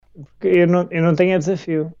Porque eu não tenho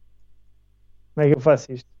desafio. Como é que eu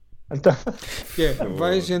faço isto? Então,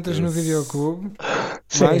 Vais, entras no videoclube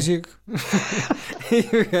sim. mágico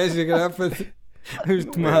e o gajo grava os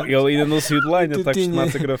tomates. Ele ainda não saiu de lá, ainda Tu está com os tinha-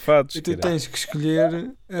 tomates agrafados. E tu caralho. tens que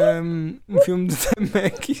escolher um filme de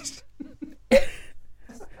Zemeckis.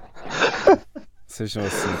 Sejam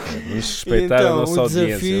assim, cara. Vamos respeitar Então, a nossa o audiência.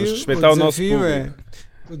 desafio- Vamos respeitar o nosso desafio público.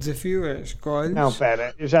 O desafio é escolhes Não,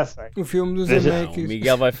 pera, eu já sei. o filme do Não, Não, Zemeckis. o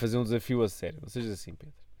Miguel vai fazer um desafio a sério. Não seja assim,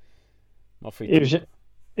 Pedro. Mal feito.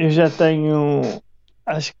 Eu já tenho.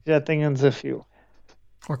 Acho que já tenho um desafio.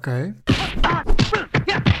 Ok.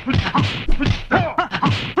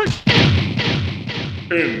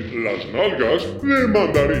 En las nalgas de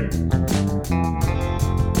mandarín.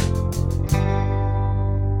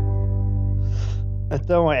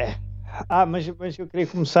 Então é. Mas eu queria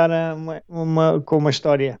começar com uma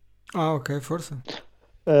história. Ok, força.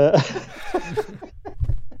 Ah,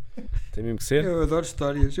 Tem mesmo que ser? Eu adoro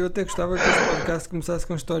histórias. Eu até gostava que este podcast começasse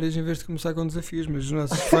com histórias em vez de começar com desafios, mas os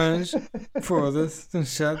nossos fãs, foda-se, são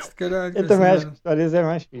chatos de caralho. eu também acho que histórias é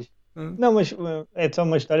mais fixe. Hum? Não, mas é só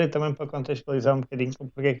uma história também para contextualizar um bocadinho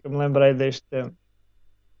porque é que eu me lembrei deste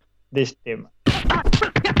tema.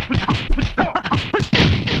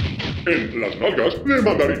 En las nalgas de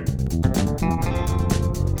mandarín.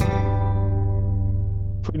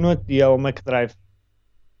 Fui no outro dia ao McDrive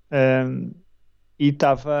e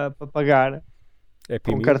estava para pagar É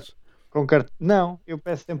com Pimilos? cartão. Não, eu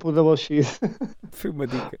peço sempre o double X. Foi uma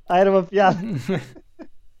dica. Era uma piada.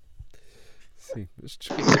 Sim, mas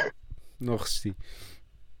desculpa. Não resisti.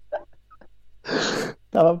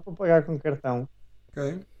 Estava para pagar com cartão.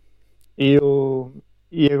 Ok.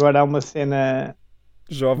 E agora há uma cena.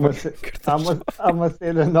 Jovem. Há uma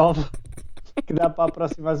cena nova que dá para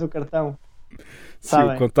aproximar o cartão. Sim,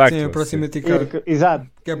 sabem? o contacto. Sim, aproxima de card. Exato.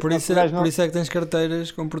 Que é por Só isso, que o gajo não- por isso é que tens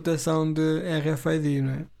carteiras com proteção de RFID,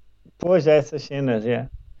 não é? Pois, é essas cenas, já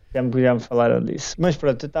me falaram disso. Mas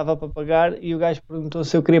pronto, eu estava para pagar e o gajo perguntou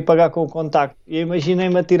se eu queria pagar com o contacto. E eu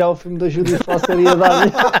imaginei-me a tirar o filme da Judy Foster e a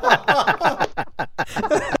dar-lhe.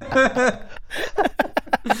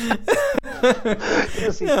 Eu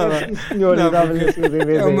assim, Não, sim, senhor, não, e dava-lhe porque assim o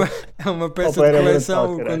DVD. É uma peça Opa, de era coleção,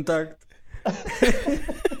 brutal, o caralho. contacto.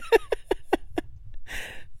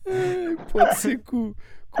 Pode ser com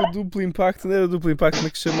o duplo impacto. Não era duplo impacto, como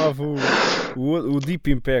é que se chamava o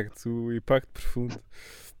Deep Impact, o impacto profundo.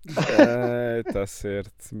 Está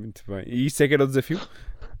certo, muito bem. E isso é que era o desafio?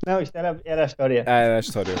 Não, isto era a história. Era a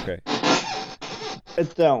história, ok.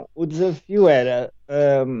 Então, o desafio era.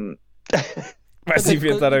 Vais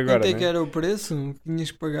inventar agora, Quanto é não que é? era o preço que tinhas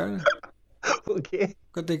que pagar? O quê?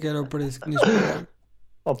 Quanto é que era o preço que tinhas que pagar?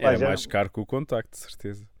 Opa, Era já- mais caro que o contacto, de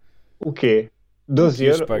certeza. O quê? 12 Tu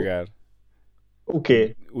ias euros? pagar. O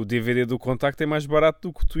quê? O DVD do contacto é mais barato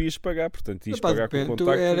do que tu ias pagar, portanto ias Epá, pagar com o depende. Tu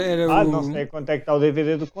contacto. era Não o... sei quanto é que está o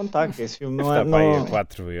DVD do contacto. Esse filme não é. Está para aí Não... a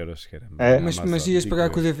 4 euros, que era. É. Mas ias pagar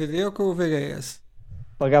com o DVD ou com o VHS?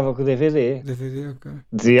 Pagava com o DVD. DVD, ok.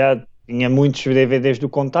 Dizia, tinha muitos DVDs do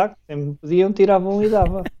contacto, sempre me pediam, tiravam e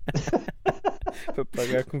dava. Para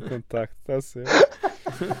pagar com o contacto, está certo.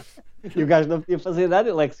 E o gajo não podia fazer nada,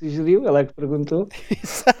 ele é que sugeriu, ele é que perguntou.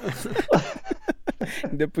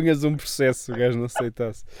 Ainda punhas um processo, se o gajo não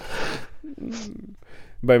aceitasse.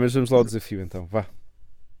 Bem, mas vamos lá ao desafio então, vá.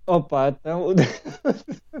 Opa, então. o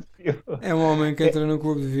desafio- É um homem que entra no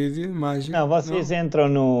clube de vídeo, mágico. Não, vocês entram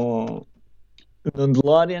no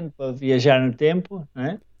DeLorean para viajar no tempo, não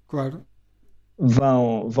é? Claro.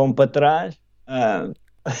 Vão para trás.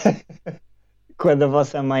 Quando a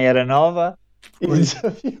vossa mãe era nova. E o Oi.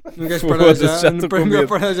 desafio. Não queres Foda-se, parar já já? estou Não com queres medo.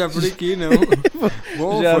 parar já por aqui, não?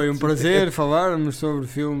 Bom, Já foi um te- prazer falarmos sobre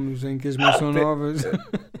filmes em que as mães são novas.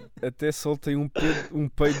 Até soltei um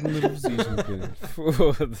peido de nervosismo, cara.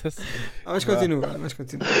 Foda-se. Vamos continuar.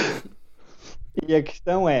 E a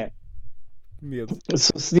questão é: Medo.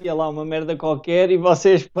 sucedia lá uma merda qualquer e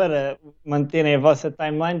vocês, para manterem a vossa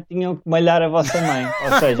timeline, tinham que malhar a vossa mãe.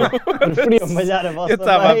 Ou seja, preferiam malhar a vossa Eu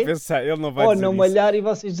estava a mãe pensar, ele não vai ou dizer não isso. malhar e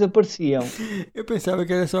vocês desapareciam. Eu pensava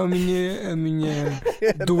que era só a minha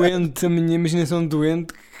doente, a minha imaginação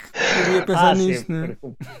doente que queria pensar nisso, sim, não é?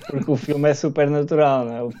 porque o filme é super natural,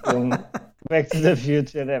 não é? O filme Back to the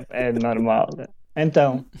Future é normal. Né?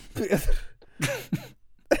 Então,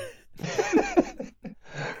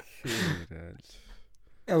 Caralho.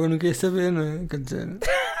 Ela não queria saber, não é? Quer dizer,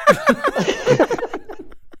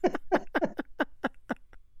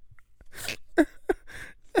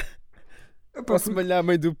 Posso malhar a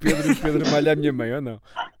mãe do Pedro e o Pedro malhar a minha mãe ou não?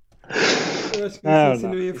 eu acho que não, isso assim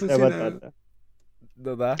não ia isto é funcionar. batata.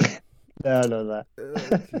 Não dá? Não, não dá.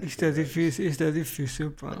 Isto é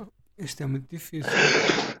difícil, pá. Isto é muito difícil.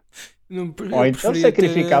 Ou então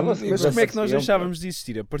sacrificava-se. Mas como é que nós Desapareciam, deixávamos de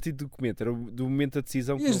existir? A partir do documento, era do momento da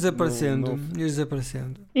decisão que Ias não- desaparecendo, não- ias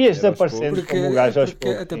desaparecendo. Ias Era aos desaparecendo poucos. como o gajo aos porque,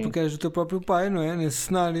 poucos. até sim. porque és o teu próprio pai, não é? Nesse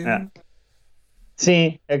cenário. Ah.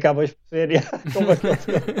 Sim, acabas por ser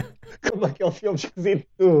como aquele filme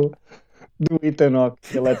esquisito do Ethan Hawke,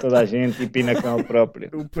 que ele é toda a gente e pina com ele próprio.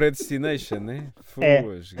 O Predestination, né? É.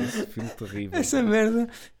 Foge, esse filme terrível. Essa merda,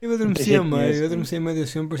 eu adormeci gente a meio, conhece. eu adormeci a meio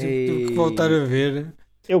desse filme, parecia que tive que voltar a ver.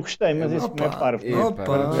 Eu gostei, mas esse filme é Opa, parvo. opa.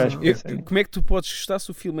 Agora o gajo Eu- pensa nisso. como é que tu podes gostar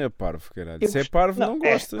se o filme é parvo, caralho? Eu Se é gosto- parvo, não, não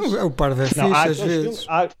é. gostas. O parvo é fixe Não, há às aqueles, vezes.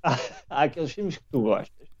 filmes, há aqueles filmes que tu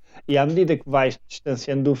gostas e à medida que vais te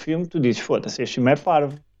distanciando do filme, tu dizes: foda-se, este filme é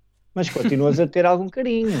parvo, mas continuas a ter algum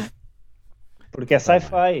carinho porque é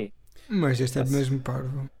sci-fi. Mas este é mesmo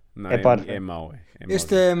parvo. Não, É parvo. é mau.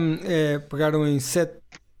 Este pegaram em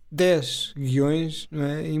 10 guiões, não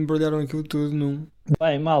é? E embrulharam aquilo tudo num.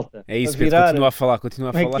 Bem, malta, É isso, a Pedro, virar, continua a falar,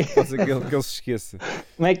 Como é que- que pode ser que ele se esqueça.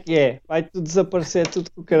 como é que é? Vai tudo desaparecer, tudo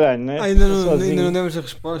com o caralho, não é? Ainda Sozinho. não demos a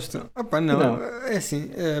resposta. Opa, não, Não. é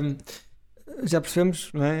assim. Já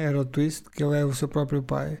percebemos, não é? Era o twist, que ele é o seu próprio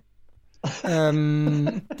pai.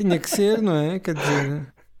 Tinha que ser, não é? Quer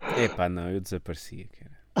dizer. Epá, não, eu desaparecia,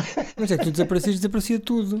 cara. Mas é que tu desaparecia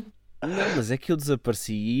tudo. Não, mas é que eu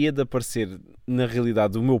desapareci e ia de aparecer na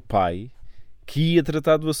realidade o meu pai que ia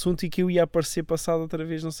tratar do assunto e que eu ia aparecer passado outra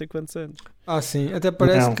vez não sei quantos anos. Ah, sim. Até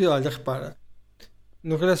parece Não. que, olha, repara.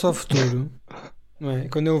 No Regresso ao Futuro, não é?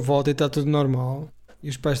 Quando ele volta e está tudo normal e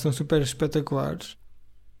os pais estão super espetaculares,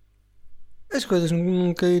 as coisas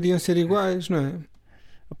nunca iriam ser iguais, não é?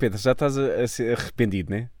 Oh, Pedro, já estás a ser arrependido,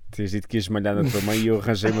 né? Tens dito que ias malhar na tua mãe e eu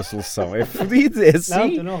arranjei uma solução. É fodido, é Não,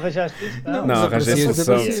 assim. tu não arranjaste isso, não. Não, arranjei a Desaparecias,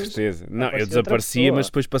 solução, de desaparecias. certeza. Não, eu Aparecia outra desaparecia, pessoa. mas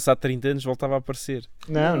depois, passado 30 anos, voltava a aparecer.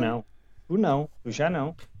 Não. Tu não. Tu já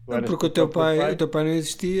não. Tu eras Porque o tu teu próprio pai não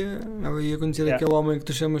existia, ia conhecer Yeah. aquele homem que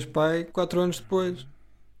tu chamas pai 4 anos depois.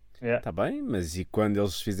 Yeah. Está bem, mas e quando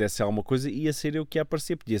eles fizessem alguma coisa, ia ser eu que ia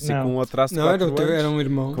aparecer. Podia ser Não. com um atraso de Não, 4 era, o teu, anos, era um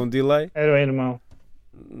irmão. com delay. Era o irmão.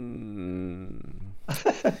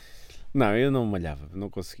 Não, eu não malhava, não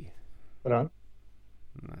conseguia. Pronto.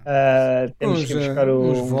 Não. Temos que ir buscar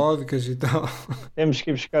uns vodkas e tal. Temos que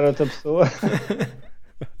ir buscar outra pessoa.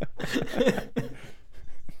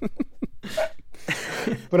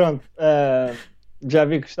 Pronto. Já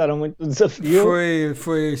vi que gostaram muito do desafio.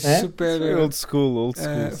 Foi super. Foi old school,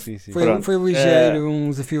 eh, sim, sim. Pronto. foi ligeiro, um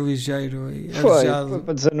desafio ligeiro e Foi arejado.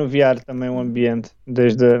 para desanuviar também o ambiente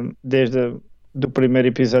desde do primeiro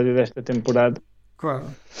episódio desta temporada. Claro.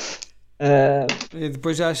 Ah, E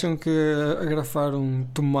depois já acham que agrafar um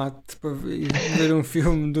tomate para ver um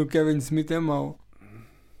filme do Kevin Smith é mau.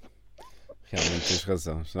 Realmente tens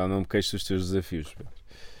razão. Já não me queixo dos teus desafios. Pedro.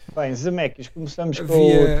 bem, Zemeckis, começamos com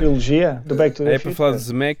Havia- a trilogia do Back to the É Future. para falar de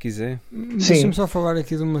Zemeckis, é? Deixa-me só falar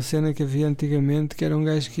aqui de uma cena que havia antigamente, que era um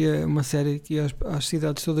gajo que ia, uma série que ia às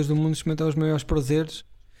cidades todas do mundo experimentar os maiores prazeres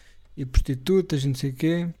e prostitutas e não sei o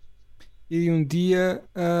quê. E um dia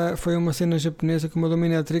foi uma cena japonesa com uma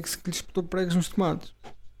dominatrix que lhe espetou pregos nos tomates.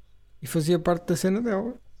 E fazia parte da cena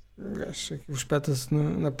dela. O gajo aquilo espeta-se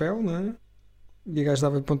na pele, não é? E o gajo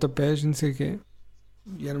dava-lhe pontapés e não sei o quê.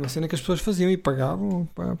 E era uma cena que as pessoas faziam e pagavam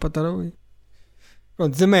para estar ali.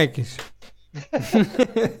 Pronto, Zemeckis.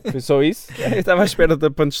 Foi só isso? Eu estava à espera da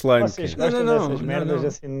punchline. Vocês cara. gostam Não, dessas não, merdas não.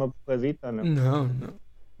 assim de uma porradita ou não? Não.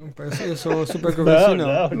 Eu sou super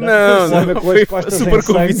convencional. Não, Homem não, com as foi costas super em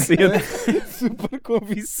sangue. convincente. Super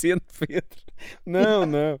convincente, Pedro. Não.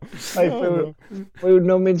 Ai, Não. foi o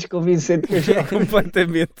nome menos convincente que eu já ouvi.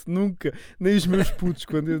 Completamente, nunca. Nem os meus putos,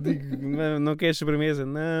 quando eu digo não queres sobremesa,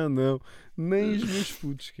 não. Nem os meus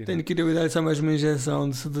putos. Cara. Tenho que ir a dar só mais uma injeção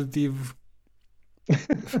de sedativo.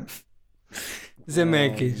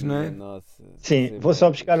 Zemeckis, não é? Nossa. Sim, vou só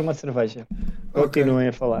buscar uma cerveja. Continuem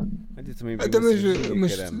a falar. Eu também vi Até uma mas- cervejinha,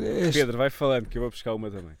 mas caramba. este- Pedro, vai falando que eu vou buscar uma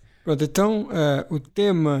também. Pronto, então o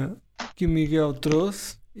tema que o Miguel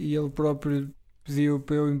trouxe e ele próprio pediu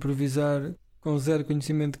para eu improvisar com zero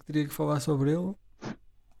conhecimento que teria que falar sobre ele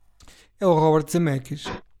é o Robert Zemeckis.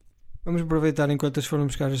 Vamos aproveitar enquanto eles foram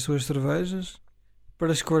buscar as suas cervejas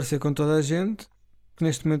para esclarecer com toda a gente que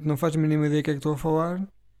neste momento não faz a mínima ideia do que é que estou a falar,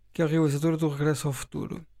 que é o realizador do Regresso ao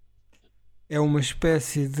Futuro. É uma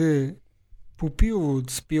espécie de pupilo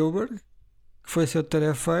de Spielberg que foi seu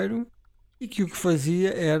tarefeiro e que o que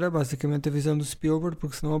fazia era basicamente a visão do Spielberg,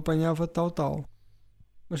 porque senão apanhava tal.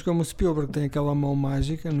 Mas como o Spielberg tem aquela mão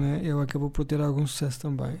mágica, não é? Ele acabou por ter algum sucesso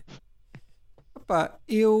também. Epá,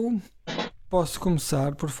 eu posso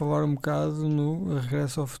começar por falar um bocado no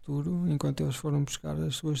Regresso ao Futuro, enquanto eles foram buscar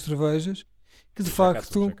as suas cervejas, que de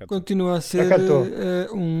facto já cá estou. continua a ser Já cá estou.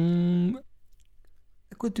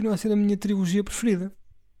 continua a ser a minha trilogia preferida.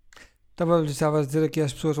 Estava a dizer aqui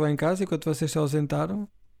às pessoas lá em casa, enquanto vocês se ausentaram,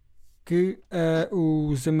 que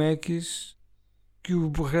o Zemeckis, que o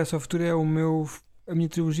Regresso ao Futuro é a minha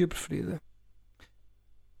trilogia preferida.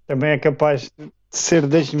 Também é capaz de ser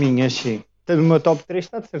das minhas, sim. No meu top 3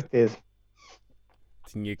 está de certeza.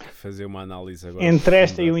 Tinha que fazer uma análise agora. Entre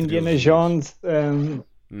esta e o profunda, Indiana trilogias. Jones,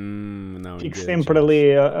 Não, fico Indiana sempre Jones.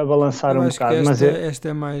 ali a balançar Eu um acho que bocado. Mas esta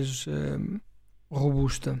é mais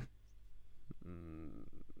robusta.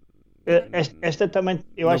 esta também,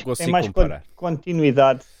 eu Não acho que tem consigo mais comparar.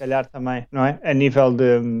 continuidade, se calhar também, não é? A nível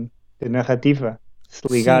de narrativa, se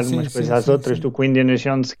ligar Sim, umas sim, coisas sim, às sim, outras, sim. do que o Indiana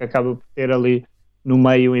Jones, que acaba por ter ali no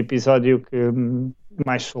meio um episódio que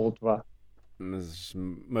mais solto, vá. Mas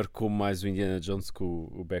marcou mais o Indiana Jones que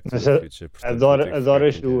o Back to Mas the Future. Portanto, Adoro vou ter que ficar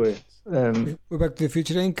as com o Indiana duas. Jones. O Back to the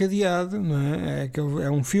Future é encadeado, não é?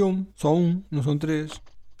 É um filme, só um, não são 3.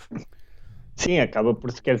 Sim, acaba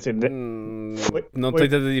por se quer dizer. Não foi- tem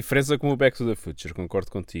tanta diferença como o Back to the Future,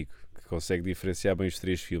 concordo contigo. Que consegue diferenciar bem os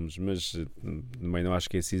 3 filmes, mas também não acho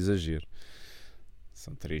que é esse exagero.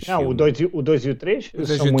 São 3 Não, filmes. o 2 e o 3 O 2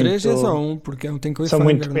 e o 3 é só um, porque é um tem cliffhanger. são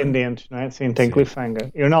muito não é? dependentes, não é? Sim, tem Sim. cliffhanger.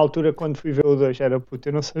 Eu, na altura, quando fui ver o 2, era puto,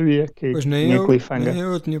 eu não sabia que Pois nem tinha eu, cliffhanger. nem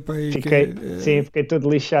eu tinha para aí Fiquei todo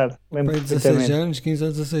lixado. Lembro 16 perfeitamente. anos, 15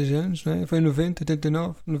 anos, 16 anos, não é? Foi em 90,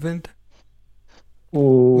 89, 90.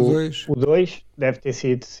 O O 2. 2 deve ter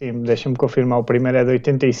sido, sim, deixa-me confirmar. O primeiro é de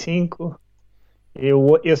 85.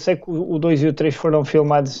 Eu sei que o 2 e o 3 foram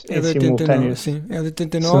filmados É em de 89, simultâneo. sim. É de Se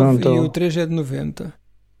 89 não e estou- o 3 é de 90.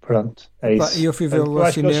 Pronto, é Epá, isso. e eu fui vê-lo Eu ao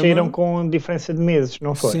acho que eles cinema. saíram com diferença de meses,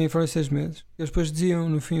 não foi? Sim, foram 6 meses. Eles depois diziam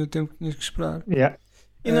no fim o tempo que tinhas que esperar. Yeah.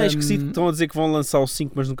 E não é esquisito que estão a dizer que vão lançar o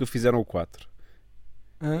 5, mas nunca fizeram o 4.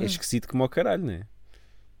 Ah, É esquisito como ao caralho, não é?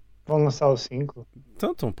 Vão lançar o 5.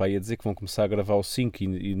 Então estão para aí a dizer que vão começar a gravar o 5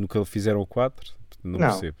 e nunca fizeram o 4. Não Não.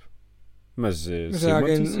 percebo. Mas, mas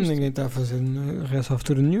sim, ninguém está a fazer Regresso ao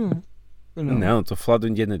Futuro nenhum. Ou Não, estou a falar do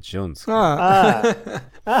Indiana Jones. Ah,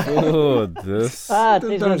 Foda-se.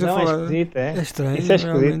 Tens Estamos a razão, é falar. esquisito, é? é estranho. Isso é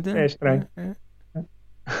esquisito, realmente é estranho.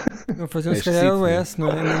 Vão fazer É se calhar o esquisito, S, não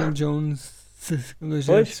é? Indiana Jones com 2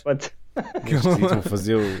 Pois, S. pode ser. É esquisito, vão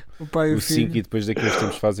fazer O pai e o o 5 e filho. depois daqui a uns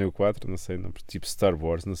tempos fazem o 4. Não sei, não, tipo Star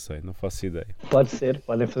Wars, não sei, não faço ideia. Pode ser,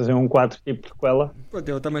 podem fazer um 4 tipo prequela. Pô,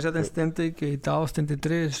 ele também já tem 70 e tal,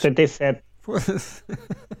 73. 77. Foda-se.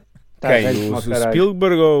 Tá Quem? velho O como o caralho.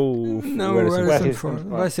 Spielberg ou o Não, o Harrison Harrison Harrison Ford. Ford.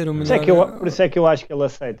 Vai ser o Por melhor. isso é que eu acho que ele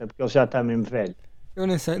aceita, porque ele já está mesmo velho. Eu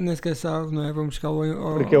nem sei, nem sequer sabe, não é? Vamos buscar-lo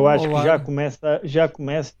ao Porque eu acho ao que ar. já começa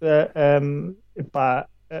pá,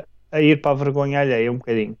 a ir para a vergonha alheia um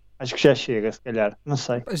bocadinho. Acho que já chega, se calhar. Não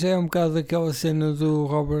sei. Já é um bocado daquela cena do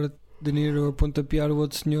Robert De Niro a pontapear o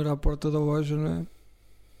outro senhor à porta da loja, não é?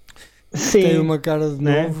 Sim. Tem uma cara de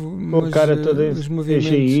né? novo, Com a mas cara toda os movimentos,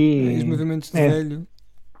 CGI. os movimentos de É. velho.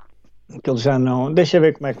 Que eles já não. Deixa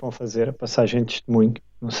ver como é que vão fazer a passagem de testemunho.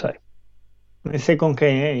 Não sei. Nem sei com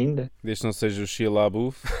quem é ainda. Desde que não seja o Shia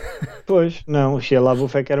LaBeouf. Pois, não. O Shia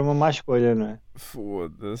LaBeouf é que era uma má escolha, não é?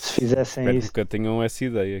 Foda-se. Se fizessem Espero que isso. nunca tenham essa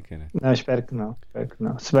ideia, cara. Não, espero que não. Espero que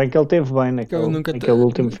não. Se bem que ele teve bem naquele, naquele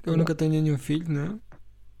último eu filme. nunca tenho nenhum filho, não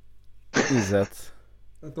é? Exato.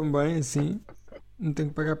 Está tão bem assim. Não tenho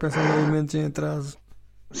que pagar pensão de alimentos em atraso.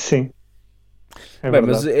 Sim. É Bem,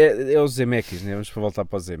 verdade. mas é os Zemeckis, né? Vamos para voltar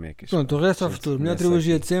para os Zemeckis. Pronto, o resto ao Gente, futuro. Melhor começa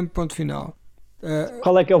trilogia aqui. de sempre, ponto final.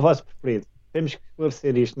 Qual é que é o vosso preferido? Temos que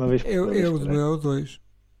esclarecer isto uma vez por todas. Eu peraí. é o 2.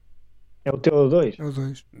 É o teu 2? É o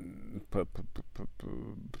 2.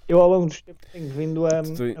 Eu ao longo dos tempos tenho vindo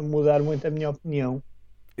Estou- a mudar muito a minha opinião.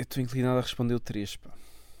 Eu estou inclinado a responder o 3, pá.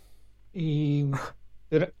 E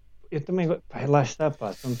eu também. Pá, lá está,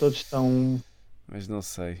 pá. São todos tão. Mas não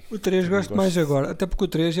sei. O 3 Também gosto mais agora. Até porque o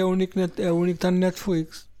 3 é o único que está no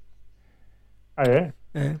Netflix. Ah, é?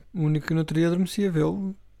 É, o único que eu não teria adormeci a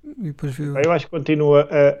vê-lo. E depois viu. Eu acho que continuo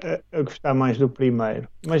a gostar mais do primeiro.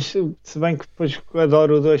 Mas se bem que depois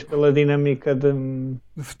adoro o 2 pela dinâmica de.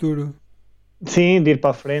 Do futuro. Sim, de ir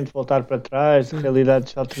para a frente, voltar para trás, de Sim.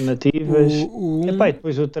 realidades alternativas. O Epá, e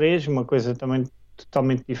depois o 3, uma coisa também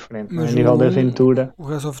totalmente diferente, não é? Mas A nível o de um- aventura. O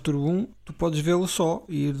Resto ao Futuro 1, tu podes vê-lo só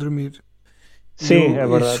e ir dormir. Sim, E é E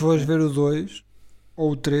verdade. se fores ver o 2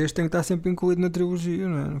 ou o 3, tem que estar sempre incluído na trilogia,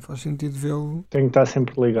 não é? Não faz sentido vê-lo Tenho que estar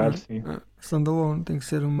sempre ligado, sim. standalone, tem que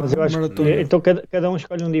ser uma Mas eu acho maratona. que. Então cada um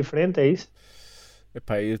escolhe um diferente, é isso?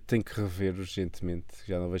 Epá, eu tenho que rever urgentemente.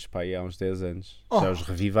 Já não vejo para aí há uns 10 anos. Oh. Já os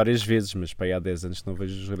revi várias vezes, mas para aí há 10 anos que não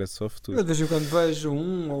vejo os Regressos ao Eu Futuro. de vez em quando vejo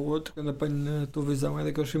um ou outro, quando apanho na televisão, é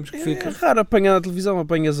daqueles filmes que É fica. raro apanhar na televisão,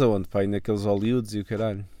 apanhas aonde? Pá, aí naqueles Hollywoods e o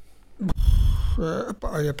caralho.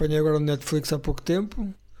 Pá, olha, apanhei agora no Netflix há pouco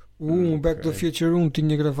tempo. O Back to the ok. Future 1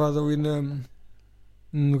 tinha gravado ali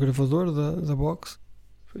no gravador da box.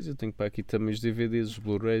 Pois eu tenho para aqui também os DVDs, os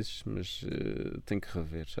Blu-rays, mas tenho que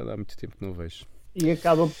rever. Já dá muito tempo que não vejo. E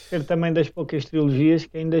acaba por ser também das poucas trilogias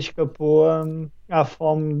que ainda escapou à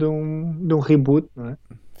fome de um reboot, não é?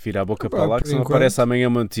 Vira a boca Pá, para lá por que senão enquanto. aparece amanhã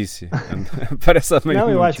uma notícia. Aparece amanhã Não,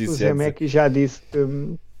 uma eu acho que o notícia. Zemeckis já disse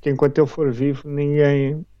que enquanto ele for vivo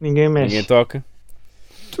ninguém mexe. Ninguém toca.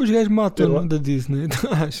 Tu os gajos matam Eu- da Disney, tu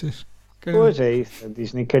achas? Pois é isso, a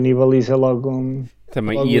Disney canibaliza logo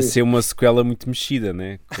Também Logo ia isso. ser uma sequela muito mexida,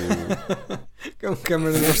 né? Com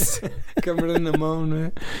câmera na mão, não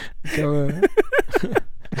é? Aquela...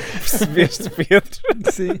 Percebeste,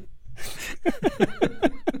 Pedro? Sim.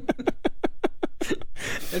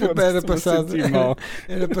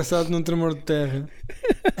 Era passado num tremor de terra.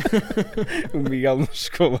 O Miguel não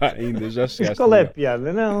chegou lá ainda, já Mas chegaste. qual é a Miguel.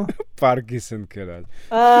 piada? Não. Parkinson, caralho.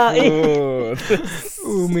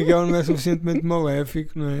 O Miguel não é suficientemente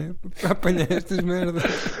maléfico, não é? Para apanhar estas merdas.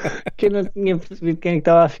 Que eu não tinha percebido quem é que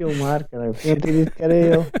estava a filmar, cara. Tinha ter dito que era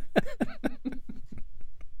eu.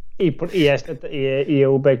 E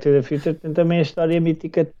o Back to the Future tem também a história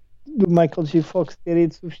mítica do Michael J. Fox ter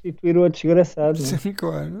ido substituir o outro desgraçado. Não é? Sim,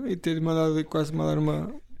 claro. E ter quase mandar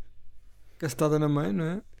uma castada na mãe, não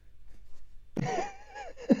é?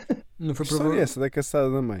 Não foi Que história é provável. essa da caçada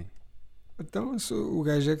da mãe? Então, o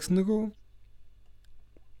gajo é que se negou.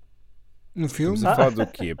 No filme, Estamos a falar do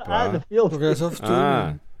quê, pá? no filme. Progresso ao futuro.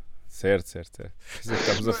 Ah, certo. Pensei que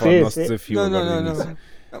estávamos a falar do Sim, nosso sim. desafio Não, agora não, no não, início.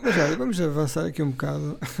 não. Mas olha, vamos avançar aqui um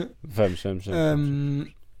bocado. Vamos.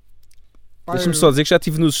 Pá, Deixa-me só dizer que já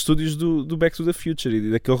estive nos estúdios do Back to the Future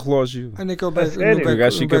e daquele relógio. naquele sério? O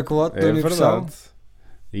gajo no fica- backlot da é Universal. verdade.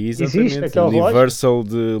 Exatamente. aquele Universal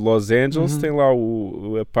de Los Angeles Uhum. tem lá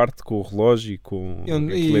a parte com o relógio e com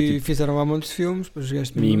aquilo é E tipo- fizeram lá montes de filmes. Depois os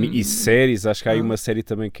gajos e séries. Acho que há aí Ah. uma série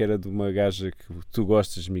também que era de uma gaja que tu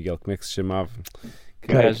gostas, Miguel. Como é que se chamava?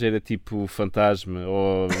 Que a Quem? gaja era tipo fantasma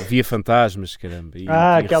ou via fantasmas, caramba. E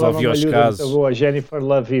Aquela resolvia os mamalhuda casos. muito boa, Jennifer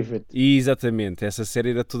Love Hewitt. E, exatamente, essa série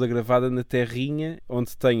era toda gravada na terrinha,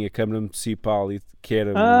 onde tem a Câmara Municipal, que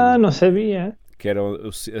era, Não sabia. que era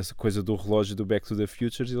a coisa do relógio do Back to the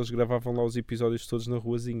Future, e eles gravavam lá os episódios todos na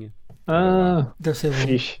ruazinha. Deve ser bom.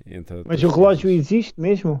 Fixe. Então, Mas o relógio existe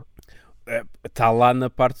mesmo? está lá na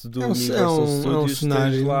parte do É um- Universal é um Studios,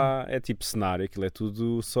 cenário. tens lá, é tipo cenário, aquilo é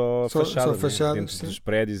tudo só Só fachada, fachada, né? Dentro sim. dos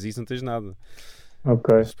prédios, isso não tens nada.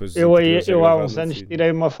 Ok. Mas depois os Eu interiores é há gravado uns no anos sítio.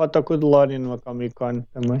 tirei uma foto com o DeLorean numa Comic Con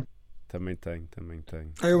também. Também tem.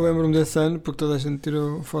 Eu lembro-me desse ano porque toda a gente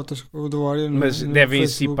tirou fotos com o DeLorean. Mas no devem ser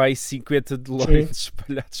Facebook. para aí 50 DeLoreans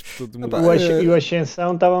espalhados por todo o mundo. Epá, E o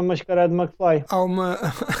Ascensão estava mascarado de McFly. Há uma.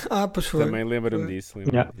 Pois foi. Também lembro-me Foi. disso.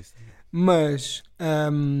 Yeah. Mas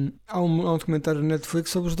há um documentário na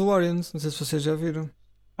Netflix sobre os DeLoreans. Não sei se vocês já viram.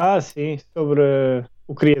 Sim, sobre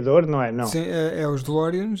o criador, não é? Não. Sim, é os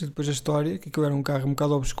DeLoreans e depois a história, que aquilo era um carro um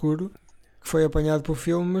bocado obscuro que foi apanhado por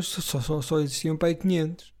filme, mas só existiam para aí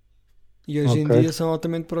 500. E hoje em Ok. dia são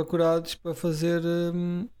altamente procurados para fazer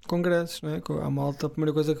congressos, não é? A malta, a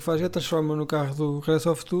primeira coisa que faz é transforma no carro do Regresso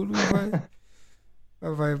ao Futuro e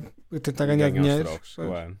vai tentar ganhar Ganhar os dinheiro. trocos, Pois.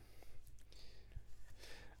 claro.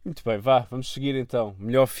 Muito bem, vamos seguir então.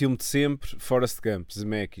 Melhor filme de sempre, Forrest Gump,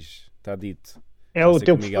 Zemeckis, está dito. É o Sei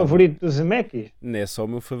teu que o Miguel favorito dos Zemeckis? Não é só o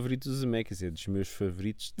meu favorito dos Zemeckis, é dos meus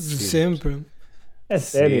favoritos de De sempre. sempre. É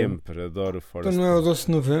sério? Sempre, adoro o Forrest Então não é o Gump. 12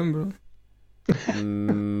 de Novembro?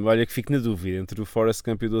 Olha que fico na dúvida entre o Forrest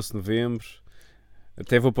Gump e o 12 de Novembro.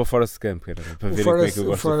 Até vou para o Forrest Gump, cara, para ver como é que eu O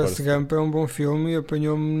gosto do Forrest Forrest Gump é um bom filme e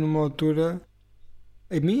apanhou-me numa altura,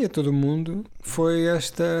 a mim e a todo mundo, foi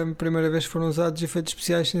esta primeira vez que foram usados efeitos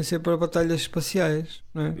especiais sem ser para batalhas espaciais,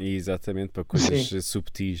 não é? E exatamente, para coisas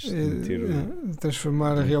subtis de meter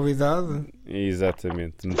Transformar a realidade.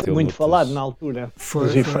 exatamente, de meter Muito lutas. falado na altura. Foi.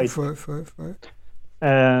 Dos efeitos.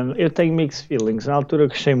 Eu tenho mixed feelings. Na altura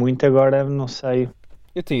gostei muito, agora não sei.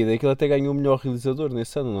 Eu tenho a ideia que ele até ganhou o melhor realizador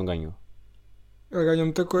nesse ano, não ganhou? Ele ganhou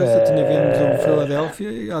muita coisa. Tinha vindo do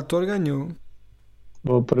Philadelphia e o ator ganhou.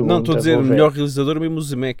 Boa pergunta. Não, estou a dizer, vou o ver. melhor realizador mesmo o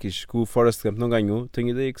Zemeckis, que o Forrest Gump não ganhou, tenho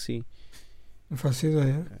a ideia que sim. Não faço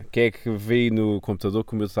ideia. Quem é que veio no computador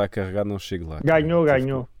que o meu está a carregar, não chego lá. Ganhou.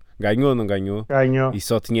 Ganhou, não ganhou? Ganhou. E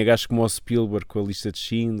só tinha gajos como o Spielberg com a lista de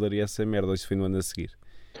Schindler e essa merda, isso foi no ano a seguir.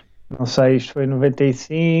 Não sei, isto foi em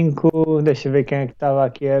 95. Deixa eu ver quem é que estava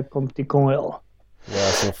aqui a competir com ele.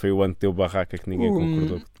 Lá só foi o ano que deu barraca que ninguém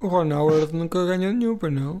concordou. O Ron Howard nunca ganhou nenhum,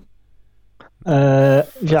 pois não?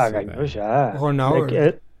 Já Faço ganhou, ideia. já. O Ron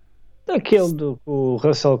Howard? Daquele do que o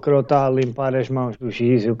Russell Crowe está a limpar as mãos do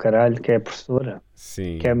giz e o caralho, que é a professora.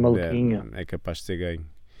 Sim, Que é maluquinho. é capaz de ter ganho.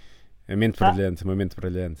 A mente brilhante, uma mente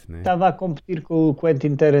brilhante, né? Estava a competir com o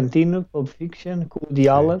Quentin Tarantino, Pulp Fiction, com o Woody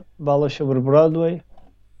Allen, Balas sobre Broadway.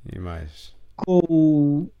 E mais. com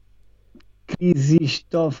o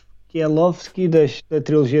Krzysztof Kieslowski da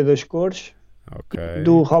trilogia das cores, Ok.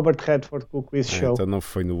 do Robert Redford com o Quiz Show. Então não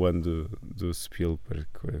foi no ano do Spielberg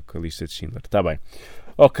com a lista de Schindler. Está bem.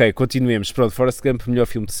 Ok, continuemos. Pronto, Forrest Gump, melhor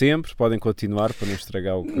filme de sempre. Podem continuar para não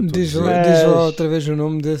estragar o que eu estou a Diz dizer. lá outra vez o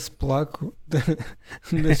nome desse placo.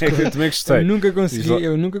 Eu também gostei.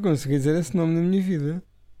 Eu nunca consegui dizer esse nome na minha vida.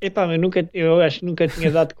 Epá, eu acho que nunca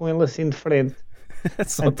tinha dado com ele assim de frente.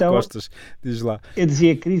 Só Então- de costas. Diz lá. Eu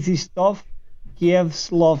dizia Krzysztof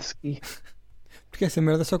Kieslowski. Porque essa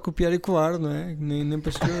merda é só copiar e colar, não é? Nem para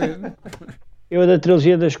escrever. Eu da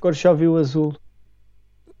trilogia das cores só vi o azul.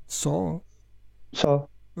 Só. Só.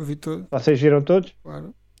 Eu vi todo, Vocês viram todos?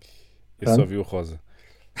 claro. Eu só Pronto. vi o rosa.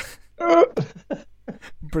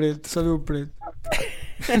 O preto, só vi o preto.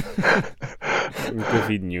 Nunca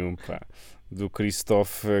vi nenhum, pá. Do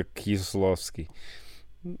Krzysztof Kieslowski.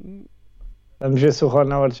 Vamos ver se o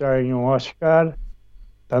Ron Howard já ganhou um Oscar.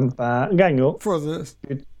 Pam, pam. Ganhou. Foda-se.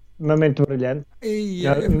 Uma mente brilhante. Ei,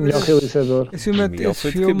 Melhor realizador. esse filme, Miguel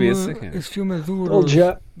foi de cabeça, cara. esse filme é duro. Told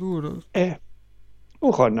já. Duro. O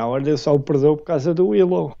Ron Howard eu só o perdoo por causa do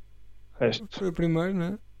Willow. O resto Foi o primeiro, não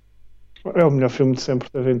é? é o melhor filme de sempre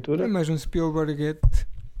de É aventura. mais um Spielberg.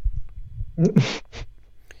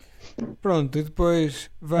 Pronto, e depois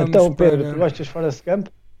vamos Então, Pedro, para... tu gostas de Forrest Gump?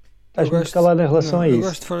 Estás Eu muito gosto- calado em relação não, a eu isso.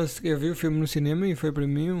 gosto de Forrest Gump. Eu vi o filme no cinema e foi para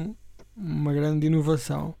mim uma grande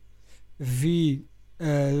inovação. Vi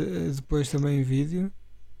depois também em vídeo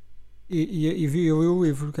e vi eu li o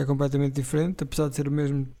livro, que é completamente diferente, apesar de ser o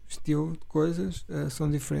mesmo estilo de coisas, são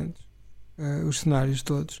diferentes. Os cenários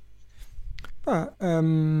todos. Pá,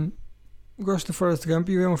 gosto de Forrest Gump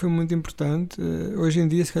e é um filme muito importante. Hoje em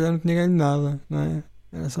dia, se calhar, não tinha ganho nada, não é?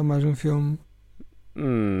 Era só mais um filme.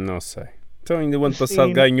 Não sei. Então ainda o ano Sim.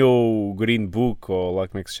 passado ganhou o Green Book, ou lá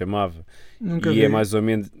como é que se chamava. Nunca E vi. é mais ou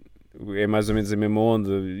menos a mesma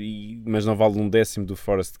onda, mas não vale um décimo do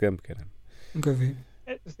Forrest Gump, cara. Nunca vi.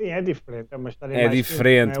 Sim, é diferente. É uma história É mais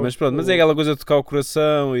diferente, simples, não é? mas pronto, mas é aquela coisa de tocar o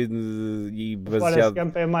coração e O Forrest baseado.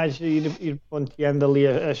 Gump é mais ir ponteando ali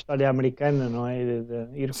a história americana, não é?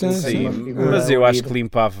 De ir Sim, colocando Sim, uma figura mas eu ali. acho que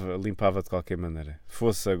limpava de qualquer maneira.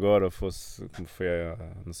 Fosse agora ou fosse como foi há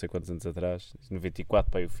não sei quantos anos atrás,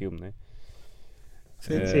 94 para aí o filme, né?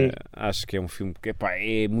 Sim. Sim. Acho que é um filme que epá,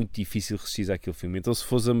 é muito difícil resistir àquele filme. Então, se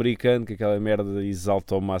fosse americano, que aquela merda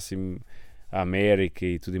exalta ao máximo a América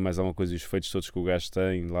e tudo e mais alguma coisa, e os feitos todos que o gajo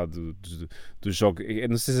tem lá do jogo,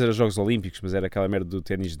 não sei se era Jogos Olímpicos, mas era aquela merda do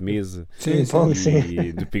ténis de mesa Sim, Ping-pong, sim.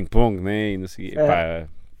 e do ping-pong, né? E não sei, epá,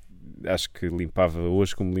 acho que limpava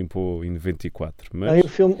hoje como limpou em 94. Mas Aí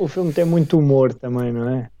o filme tem muito humor também, não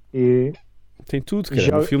é? E tem tudo, E cara.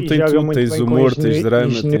 joga- O filme e tem joga tudo. muito Tens bem com a humor, tens drama,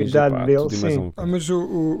 tens ingenuidade epá, dele, tudo e mais sim. alguma coisa.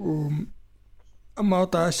 Mas a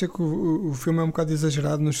malta acha que o filme é um bocado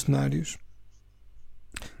exagerado nos cenários.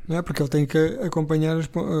 Não é? Porque ele tem que acompanhar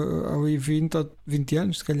ali 20 ou 20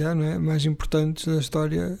 anos, se calhar, não é? Mais importantes da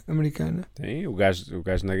história americana. Tem o gajo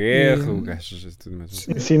na guerra, E, o gajo tudo mais.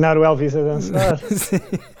 Ensinar o Elvis a dançar. Sim.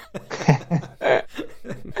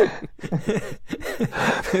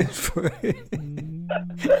 Foi.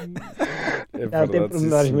 É Já tem verdade, sim,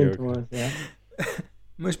 pormenores senhor. muito bons. É.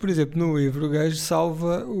 Mas, por exemplo, no livro o gajo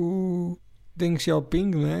salva o Deng Xiaoping,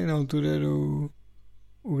 não é? Na altura era o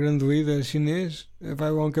grande líder chinês. Vai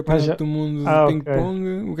a um campeonato já- do mundo de ok.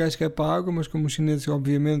 ping-pong. O gajo quer para a água, mas como os chineses,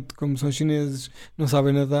 obviamente, como são chineses, não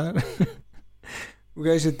sabem nadar, o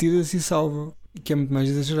gajo atira-se e salva. Que é muito mais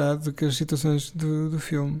exagerado do que as situações do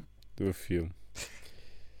filme. Do filme.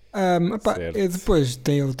 Certo. E depois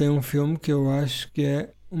ele tem um filme que eu acho que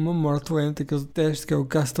é uma morte lenta que eu detesto, que é o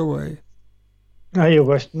Castaway. Eu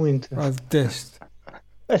gosto muito. Detesto.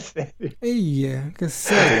 A sério. Eia, que Tem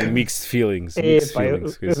seca. mixed feelings. É, Mixed pá, eu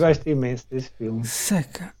feelings com isso. gosto imenso desse filme.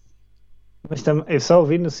 Seca. Mas eu só o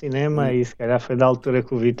vi no cinema e se calhar foi da altura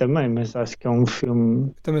que o vi também, mas acho que é um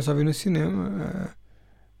filme. Também só vi no cinema.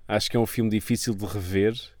 Acho que é um filme difícil de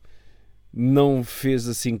rever. Não fez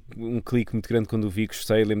assim um clique muito grande quando o vi,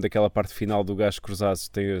 gostei. Lembro daquela parte final do gajo cruzado,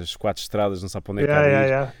 tem as 4 estradas, não sabe para onde é que há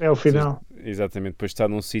de ir. É o final. Exatamente, depois está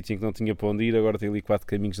num sítio em que não tinha para onde ir, agora tem ali 4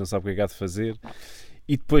 caminhos, não sabe o que é que há de fazer.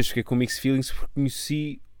 E depois fiquei com mixed feelings porque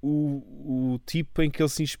conheci o tipo em que ele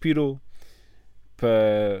se inspirou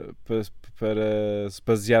para se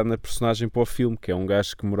basear na personagem para o filme, que é um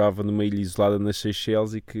gajo que morava numa ilha isolada nas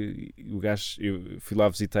Seychelles e que o gajo, eu fui lá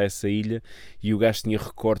visitar essa ilha e o gajo tinha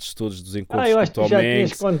recortes todos dos encontros Eu com o acho que Tom já tinhas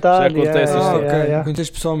Hanks. contado. Já contei essa história. Ok, conheces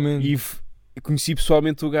pessoalmente. E conheci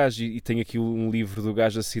pessoalmente o gajo e tenho aqui um livro do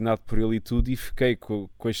gajo assinado por ele e tudo, e fiquei com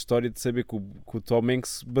a história de saber que o Tom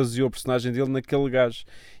Hanks baseou a personagem dele naquele gajo,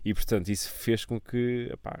 e portanto isso fez com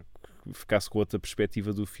que ficasse com outra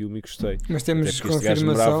perspectiva do filme e gostei. Mas temos Até porque este gajo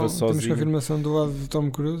morava temos sozinho. confirmação do lado do Tom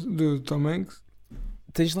Cruise, do Tom Hanks.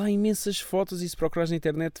 Tens lá imensas fotos e se procurares na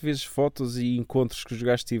internet vês fotos e encontros que os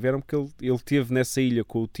gajos tiveram, porque ele teve nessa ilha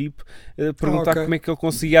com o tipo a perguntar ok. como é que ele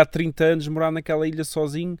conseguia há 30 anos morar naquela ilha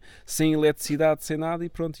sozinho, sem eletricidade, sem nada, e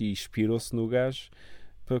pronto, e inspirou-se no gajo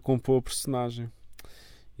para compor o personagem.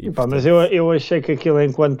 E, Pá, mas eu achei que aquilo,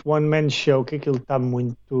 enquanto one man show, que aquilo está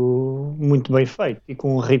muito, muito bem feito e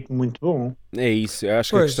com um ritmo muito bom. É isso, eu acho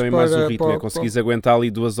que a Pois, questão é mais o para- ritmo, para- é conseguires aguentar ali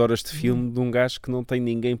 2 horas de filme de um gajo que não tem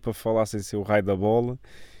ninguém para falar sem ser o raio da bola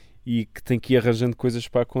e que tem que ir arranjando coisas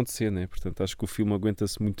para acontecer, né? Portanto, acho que o filme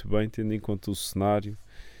aguenta-se muito bem, tendo em conta o cenário.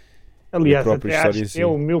 Aliás, própria até história acho em que si.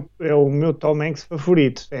 é o meu Tom Hanks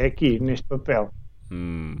favorito, é aqui, neste papel.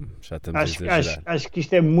 Já estamos a Acho exagerar. que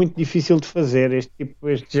isto é muito difícil de fazer, este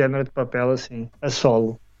género de papel assim, a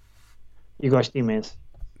solo. E gosto imenso.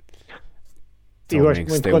 E Tom gosto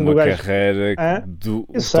Hanks muito tem quando uma o gajo... carreira Hã? do...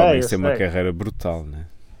 Eu O sei, Tom eu Hanks tem uma sei. carreira brutal, né?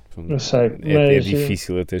 Eu sei, É mas,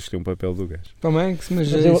 difícil até escolher um papel do gajo. Tom Hanks,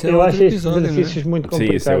 mas Mas isso é eu outro acho estes episódio, não é? exercícios muito Sim,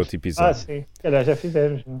 complicados. esse é outro episódio. Sim, se calhar já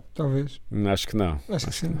fizemos. Não? Talvez. Acho que não. Acho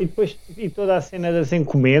que sim. E depois, e toda a cena das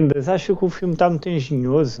encomendas, acho que o filme está muito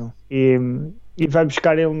engenhoso e vai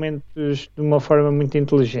buscar elementos de uma forma muito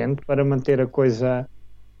inteligente para manter a coisa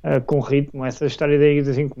com ritmo. Essa história daí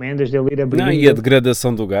das encomendas, dele ir abrindo Não, e a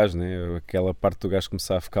degradação do gajo, né? Aquela parte do gajo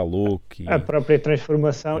começar a ficar louco e a própria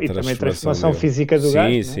transformação e também a transformação dele. física do gajo.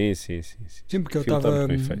 Não é? Sim. Sim, porque O ele filme está estava. muito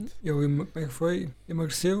bem feito. Como é que foi?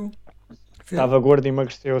 Emagreceu. Estava gordo e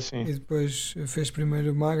emagreceu assim. E depois fez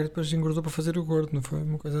primeiro magro, depois engordou para fazer o gordo, não foi?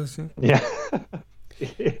 Uma coisa assim. Yeah.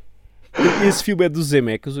 Esse filme é dos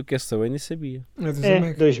Zemeckis, o que esta bem nem sabia. É do É,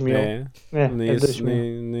 Zemeckis. 2000. É, nem É esse,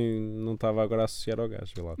 2000. nem não estava agora a associar ao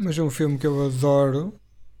gajo. Vê lá. Mas um filme que eu adoro,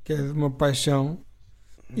 que é de uma paixão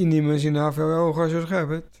inimaginável, é o Roger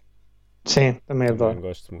Rabbit. Sim, também Também adoro.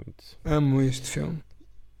 gosto muito. Amo este filme.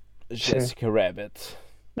 Jessica Rabbit.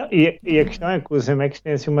 Não, e a questão é que os Zemeckis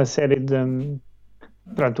têm assim uma série de.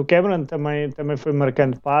 Pronto, o Cameron também foi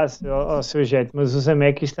marcando passo ao seu jeito, mas os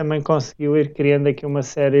Zemeckis também conseguiu ir criando aqui uma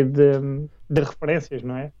série de referências,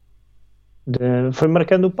 não é? Foi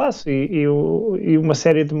marcando o passo e uma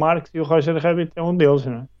série de marcos, e o Roger Rabbit é um deles,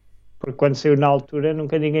 não é? Porque quando saiu na altura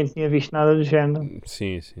nunca ninguém tinha visto nada do género.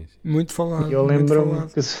 Sim. Muito falado. E eu muito lembro-me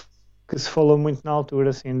falado. que se falou muito na altura,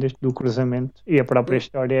 assim, do cruzamento, e a própria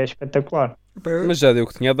história é espetacular. Epá, eu- Mas já deu o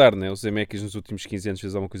que tinha a dar, né? Os Zemeckis nos últimos 15 anos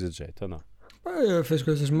fez alguma coisa de jeito, ou não? Ele fez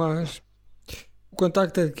coisas más. O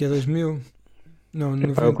Contacto é de quê? 2000? Não,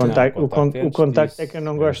 Epá, 90. o contacto é que eu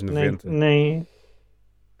não Anos gosto 90. nem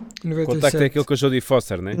O 97. contacto é aquele com a Jodie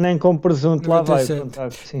Foster, né? nem com presunto lá vai o 97.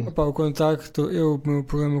 contacto, sim. Opa, o Contacto, o meu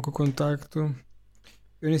problema com o Contacto,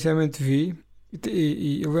 eu inicialmente vi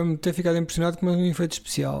e eu lembro-me de ter ficado impressionado com um efeito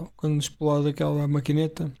especial quando explode aquela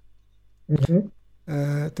maquineta.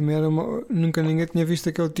 Também era nunca ninguém tinha visto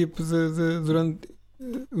aquele tipo de durante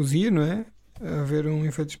o dia, não é? A ver um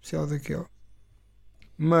efeito especial daquele.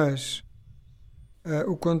 Mas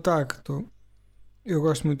o Contacto, eu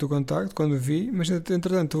gosto muito do Contacto quando vi, mas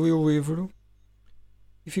entretanto li o livro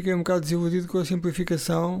e fiquei um bocado desiludido com a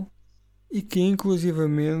simplificação e que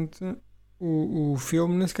inclusivamente o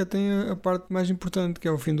filme nem sequer tem a parte mais importante, que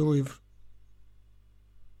é o fim do livro.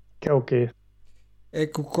 Que é o quê? É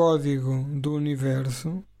que o código do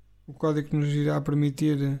universo, o código que nos irá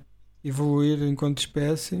permitir evoluir enquanto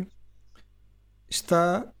espécie,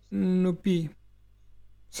 está no pi. Ou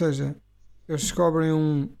seja, eles descobrem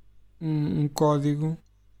um código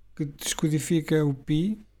que descodifica o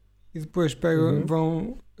pi e depois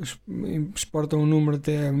exportam um número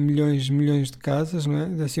até milhões de casas, não é?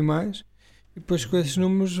 Decimais, e depois com esses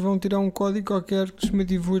números vão tirar um código qualquer que nos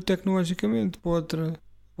permite evoluir tecnologicamente para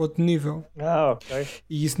outro nível. Ok.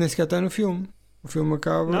 E isso nem sequer está no filme. O filme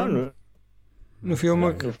acaba. Não, no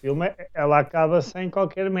filme. no filme ela acaba sem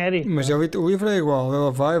qualquer mérito. Mas o livro é igual.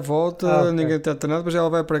 Ela vai, volta, Ok. ninguém trata nada, depois ela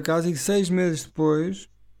vai para casa e 6 meses depois,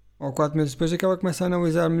 ou 4 meses depois, é que ela começa a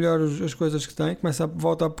analisar melhor as coisas que tem,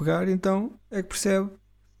 volta a pegar, e então é que percebe,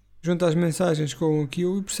 junta as mensagens com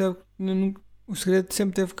aquilo e percebe que o segredo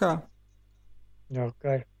sempre teve cá.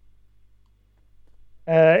 Ok.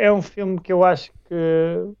 É um filme que eu acho que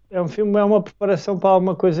é uma preparação para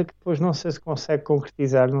alguma coisa que depois não sei se consegue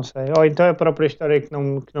concretizar, não sei. Ou então é a própria história que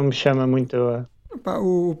não me chama muito a... Epá,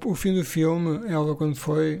 o fim do filme, ela quando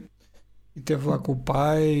foi e esteve lá com o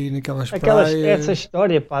pai naquelas praias. Essa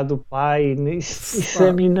história, pá, do pai, isso Pá,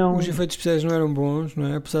 a mim não... Os efeitos especiais não eram bons, não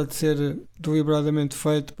é? Apesar de ser deliberadamente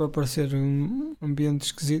feito para parecer ambientes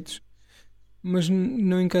esquisitos, mas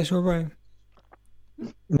não encaixou bem.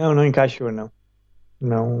 Não encaixou, não.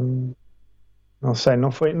 Não... Não sei,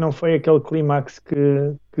 não foi aquele clímax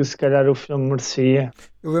que se calhar o filme merecia.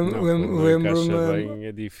 Eu Não, quando não encaixa lembro-me bem,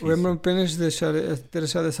 é difícil. lembro-me apenas de ter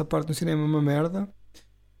achado essa parte no cinema uma merda,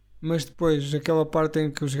 mas depois aquela parte em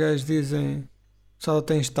que os gajos dizem só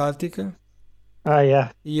tem estática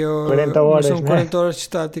Yeah. e eu, 40 horas, mas são né? 40 horas de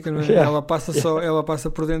estática, não é? Yeah. Ela passa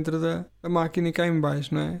por dentro da máquina e cá em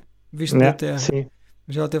baixo, não é? Visto da Né? Terra. Sim,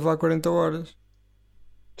 Mas ela teve lá 40 horas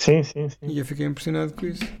sim. e eu fiquei impressionado com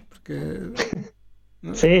isso, porque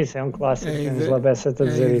Sim, isso é um clássico. É a Tens ideia- lá Bessa a é a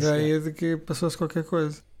dizer isso. ideia de que passou-se qualquer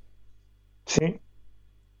coisa. Sim,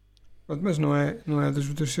 Pronto, mas não é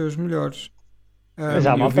dos seus melhores. Mas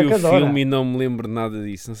há Eu malta vi que o adora. filme e não me lembro nada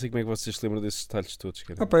disso. Não sei como é que vocês se lembram desses detalhes todos,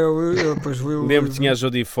 cara. Eu depois vi o Lembro que livro. tinha a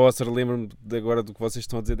Jodie Foster, lembro-me de agora do que vocês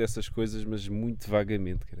estão a dizer dessas coisas, mas muito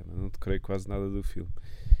vagamente, cara. Não decorei quase nada do filme.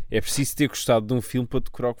 É preciso ter gostado de um filme para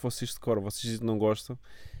decorar o que vocês decoram. Vocês dizem que não gostam,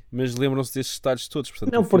 mas lembram-se destes detalhes todos.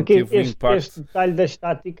 Portanto, não, o filme porque teve um este impacto. detalhe da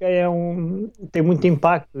estática tem muito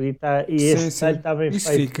impacto e esse Sim. detalhe está bem Isso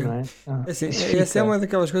feito, fica. não é? Assim, Isso essa é fica. uma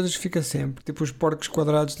daquelas coisas que fica sempre. Tipo os porcos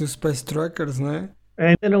quadrados do Space Truckers, não é?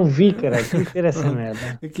 Ainda não vi, cara, tenho que ter essa Pronto.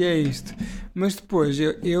 merda. Que é isto. Mas depois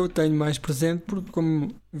eu tenho mais presente porque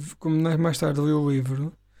como mais tarde li o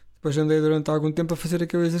livro, depois andei durante algum tempo a fazer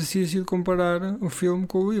aquele exercício de comparar o filme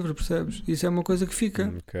com o livro, percebes? Isso é uma coisa que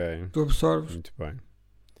fica. Ok, Tu absorves. muito bem.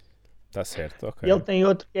 Está certo, ok. Ele tem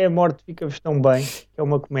outro que é A Morte Fica-vos Tão Bem, que é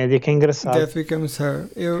uma comédia que é engraçada. Death Becomes Her.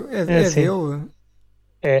 É sim. dele.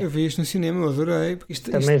 É, Eu vi isto no cinema, eu adorei. Porque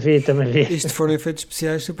também vi. isto foram efeitos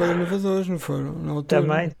especiais super inovadores, não foram? Na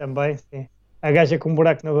altura. Também, sim. A gaja com um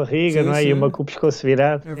buraco na barriga, Sim, não é? E sim. uma com o pescoço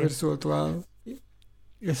virado. A ver se o outro lado.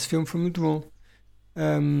 Esse filme foi muito bom.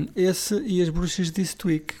 Esse e As Bruxas de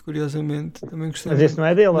Eastwick, curiosamente, também gostei. Mas esse não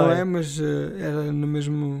é dele, Não é? é, mas era no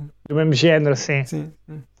mesmo. Do mesmo género, sim. Sim.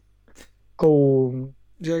 Com o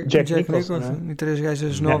Jack Nicholson, E três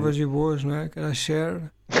gajas novas e boas, não é? Que era a Cher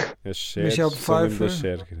A Cher, Michelle só lembro da Pfeiffer.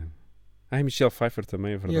 Cher, cara. Ai, Michelle Pfeiffer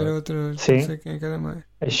também, é e era verdade. outra, Sim. não sei quem é que era mais.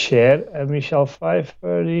 a Cher, a Michelle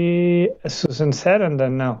Pfeiffer e a Susan Sarandon,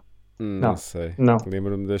 não. Não sei. Não.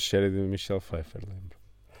 Lembro-me da Cher e da Michelle Pfeiffer, lembro.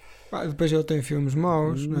 Depois ele tem filmes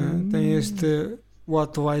maus, não é? Tem este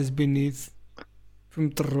What Lies Beneath, filme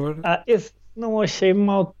de terror. Esse não achei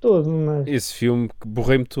mal todo, mas... Esse filme que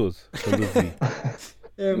borrei-me todo quando o vi.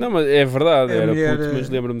 É, Não, mas é verdade, A era mulher, puto, mas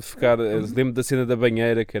lembro-me de ficar. Lembro da cena da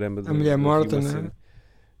banheira, caramba. A mulher morta, uma não é? cena.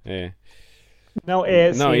 É. Não, é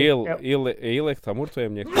assim... Não, é- ele é que está morto ou é a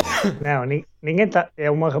mulher que está morta? Não, ninguém está... É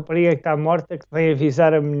uma rapariga que está morta que vem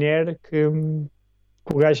avisar a mulher que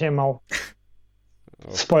o gajo é mau.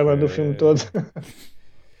 Spoiler do filme todo.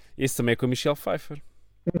 Esse também é com a Michelle Pfeiffer,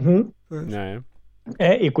 Uhum. pois. não é?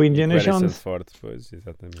 É, e com o Indiana Harrison Jones. Ford, pois,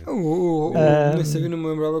 exatamente. Nem sabia, não me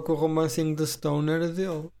lembrava que o Romancing the Stone era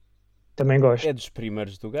dele. Também gosto. É dos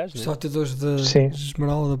primeiros do gajo, Os não é? salteadores da Sim.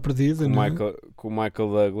 Esmeralda Perdida, Com não é? com o Michael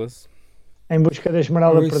Douglas. Em busca da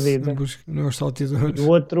Esmeralda Isso, Perdida. Não é os salteadores. O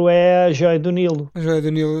outro é a Joia do Nilo, A Joia do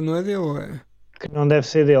Nilo não é dele, é? que não deve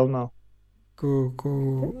ser dele, não.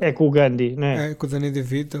 Com É com o Gandhi, não é? com o Danny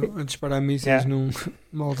DeVito a disparar mísseis numa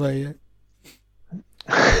aldeia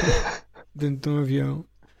dentro de um avião.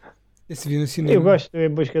 Esse vi no cinema. Eu gosto Em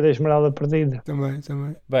Busca da Esmeralda Perdida. Também.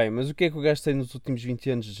 Bem, mas o que é que o gajo tem nos últimos 20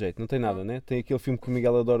 anos de jeito? Não tem nada, né? Tem aquele filme que o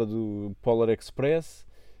Miguel adora do Polar Express.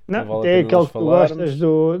 Não Não, vale a tem pena aquele nós que tu falarmos.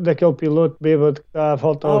 gostas daquele piloto bêbado que está à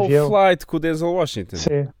volta ao O avião. Flight com o Denzel Washington.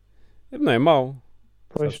 Sim, Não é mau.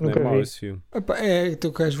 pois Sabes que não nunca é mau vi. esse filme. Epá,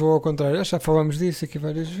 tu queres vou ao contrário. Já falámos disso aqui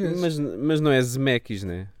várias vezes. Mas não é Zemeckis,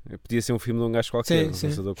 né? Podia ser um filme de um gajo qualquer, Sim, um sim.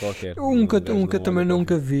 realizador qualquer. Um que gajo eu de também homem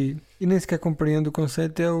nunca qualquer. vi e nem sequer compreendo o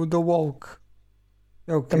conceito é o The Walk.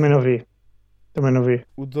 É o que Também não vi.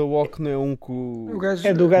 O The Walk não é um que o gajo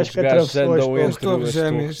É do gajo que atravessou as andam torres. entre Torres as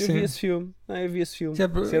Gêmeas, torres. Eu sim. vi esse filme. Eu vi esse filme. Isso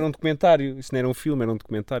é- Isso era um documentário. Isso não era um filme, era um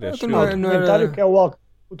documentário. Acho Então eu. não é- O documentário era- que é o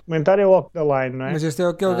documentário é o Walk the Line, não é? Mas este é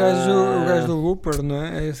aquele gajo, o gajo do Looper, não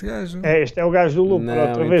é? É esse gajo. Este é o gajo do Loop, Não,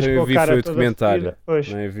 outra vez então com eu a vi cara foi o toda documentário. fodida. Pois.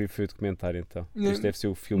 Não, eu vi foi o documentário então. Nem- Isto deve ser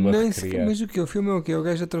o filme a Nem sequer- recriar. mas o que? O filme é o quê? O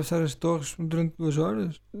gajo a atravessar as torres durante 2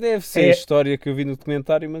 horas? Deve ser É- a história que eu vi no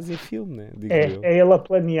documentário, mas em filme, né? Digo eu. É ele a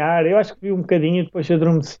planear. Eu acho que vi um bocadinho e depois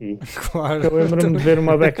adormeci. Claro. Eu lembro-me de ver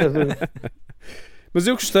uma beca de. Mas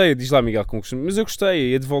eu gostei, diz lá Miguel, como costume. Mas eu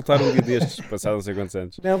gostei, ia de voltar um dia destes, passado não sei quantos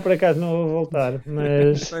anos. Não, por acaso não vou voltar.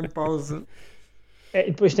 Mas. Está em pausa. E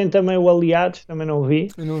depois tem também o Aliados, também não vi.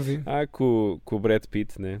 Eu não vi. Com o Brad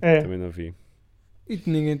Pitt, né? É. Também não vi. E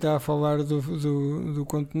ninguém está a falar do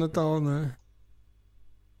conto de Natal, não é?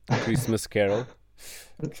 Christmas Carol.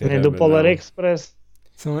 Nem do Caramba, Polar não. Express.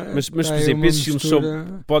 Mas, por Está aí exemplo, uma esses filmes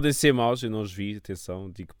mistura. podem ser maus, eu não os vi,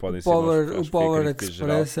 atenção, digo que podem O ser maus. Polar, porque o acho que é Polar crítica geral.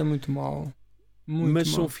 Express é muito mau. Muito mas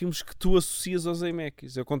mau. são filmes que tu associas aos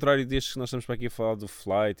Zemeckis. Ao contrário destes que nós estamos para aqui a falar do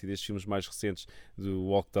Flight e destes filmes mais recentes, do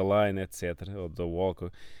Walk the Line, etc. Ou da Walk,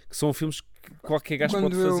 que são filmes que qualquer gajo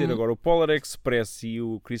Quando pode fazer. eu- Agora, o Polar Express e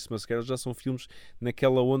o Christmas Carol já são filmes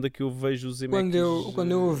naquela onda que eu vejo os Zemeckis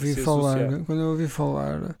Quando eu ouvi se associar.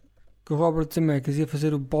 falar que o Robert Zemeckis ia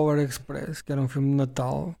fazer o Polar Express, que era um filme de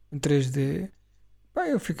Natal em 3D, pá,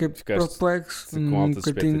 eu fiquei Ficaste perplexo. com altas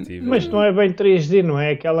Nunca tinha- expectativas. Mas não é bem 3D, não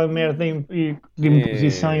é? Aquela merda de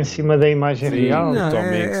imposição em cima da imagem Sim. real. Não, Tom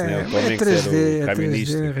Hanks, né? O Tom Hanks era o 3D,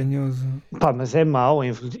 camionista. 3D, ranhoso. Pá, mas é mau,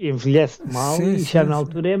 envelhece mal Sim, e sim, já na sim.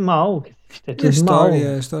 altura é mau. Isto é E a tudo mau.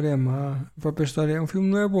 história é má. A própria história é um filme,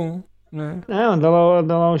 não é bom, não é? Não, anda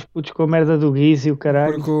lá uns putos com a merda do Guiz e o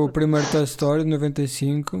caralho. Porque o primeiro Toy Story de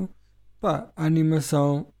 95, pá, a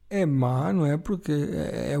animação é má, não é? Porque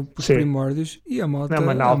é os Sim. primórdios e a malta. Não,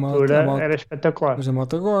 mas na a malta- altura a malta- era espetacular. Mas a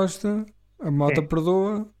malta gosta, a malta Sim.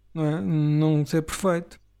 perdoa, não é? Não ser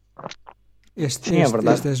perfeito. Sim, é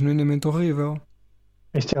verdade. Este é genuinamente horrível.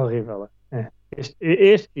 Este é horrível. É.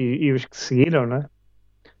 Este e os que seguiram, não é?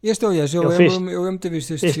 Este, aliás, eu Ele fez- lembro de ter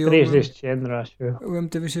visto este Fez filme. 3 deste género, acho eu. Eu lembro de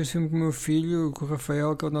ter visto este filme com o meu filho, com o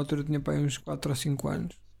Rafael, que ele na altura tinha para aí uns 4 ou 5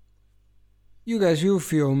 anos. E o gajo viu o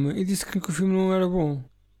filme e disse que o filme não era bom.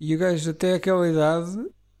 E o gajo, até aquela idade,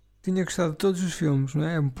 tinha gostado de todos os filmes, não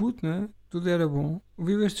é? É um puto, não é? Tudo era bom.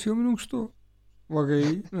 Viu este filme e não gostou. Logo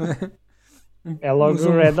aí, não é? É logo Mas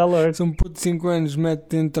o Red Alert. Se um puto de 5 anos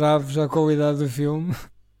mete em trave já com a idade do filme,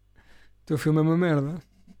 o teu filme é uma merda.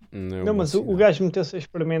 Não, mas o gajo meteu-se a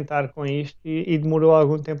experimentar com isto e demorou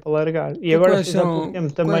algum tempo a largar. E E agora quais fez há pouco são, tempo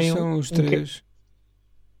quais também são os um três?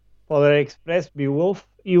 Polar Express, Beowulf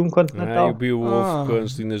e um Conto de Ah, Natal. e o Beowulf com a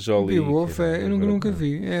Angelina Jolie. Beowulf que eu nunca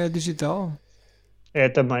verdade. vi. É digital. É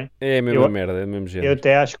também. É a mesma Eu- merda, é o mesmo Eu género.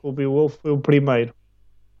 até acho que o Beowulf foi o primeiro.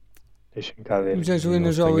 Deixem cá ver. Mas a Angelina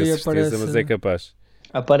Não tenho a Jolie certeza, aparece. mas é capaz.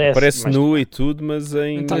 Aparece. Parece mas nu e tudo, mas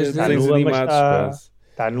em Em 3D. desenhos Está nua, mas animados está- quase.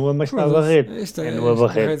 Está nua, mas está a Foda-se, barreto. Este É nua este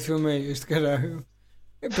barreto. barreto filme é este, caralho.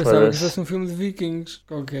 Eu pensava que Foda-se. fosse um filme de vikings,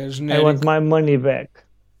 qualquer I genérico. want my money back.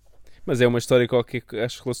 Mas é uma história qualquer,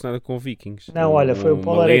 acho relacionada com vikings. Não, olha, foi o Uma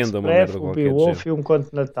Polar lenda, uma Express, merda o qualquer do Beowulf género. e um Conto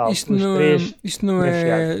de Natal. Isto Os não, três. isto não na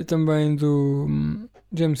é também do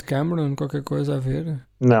James Cameron, qualquer coisa a ver?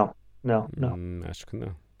 Não. Acho que não.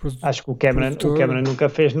 Acho que o Cameron Produtor. nunca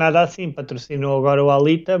fez nada assim. Patrocinou agora o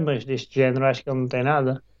Alita, mas deste género acho que ele não tem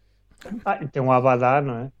nada. Ah, e tem um Avatar,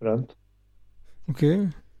 não é? Pronto. O quê?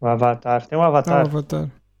 O Avatar. Tem um Ah, o Avatar. Avatar.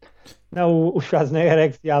 Não, o Schwarzenegger é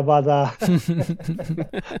que se Abadá.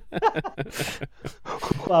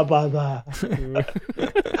 O Abadá.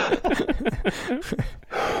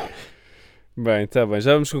 Bem, está bem.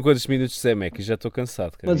 Já vamos com quantos minutos de Zemeckis? Já estou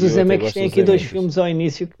cansado. Cara. Mas Eu os até Zemeckis gosto têm dos aqui dois Zemeckis. filmes ao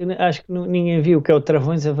início que acho que ninguém viu, que é o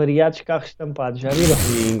Travões Avariados, Carros Estampados. Já viram?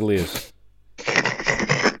 Em inglês.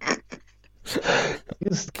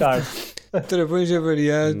 Used Cars. Travões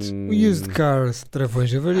avariados. Used cars.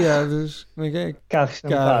 Travões avariados. Como é que é? Carros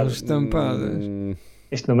Carros Estampados. estampadas.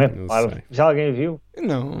 Este nome é Não parvo. sei. Já alguém viu?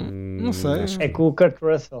 Não sei. acho É com o Kurt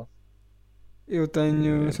Russell. Eu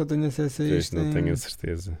só tenho acesso a Pois, isto. não tenho a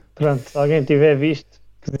certeza. Pronto, se alguém tiver visto,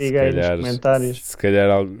 que Se diga aí calhar, nos comentários. se calhar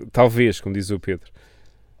talvez, como diz o Pedro.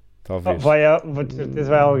 Talvez. Vou de certeza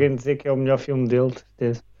vai alguém dizer que é o melhor filme dele, de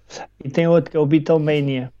certeza. E tem outro que é o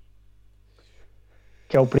Beatlemania,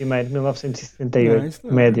 que é o primeiro, 1968, isso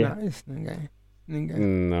não, média. Não, isso ninguém.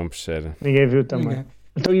 Não, puxeira. Ninguém viu também. Ninguém.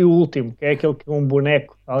 Então e o último, que é aquele que é um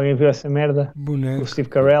boneco. Alguém viu essa merda? O Boneco. Steve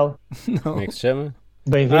Carell. Como Não. é que se chama?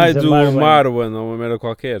 Bem-vindos a do Marwan. Marwan, ou uma merda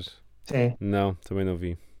qualquer. Sim. Não, também não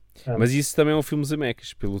vi. Ah. Mas isso também é um filme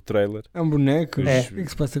Zemeckis, pelo trailer. É um boneco? É. O que é que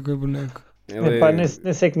se passa com o boneco? Ele Epá, é-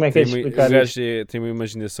 nem sei como é que é tem de uma- explicar o isto. gajo tem uma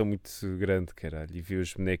imaginação muito grande, caralho. E vê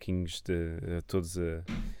os bonequinhos todos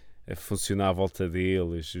a funcionar à volta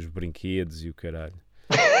deles, os brinquedos e o caralho.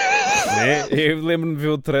 Né? Eu lembro-me de ver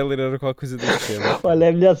o trailer, era qualquer coisa desse género. Olha, é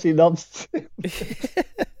a melhor sinopse.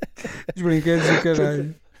 Os brinquedos do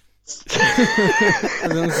caralho. A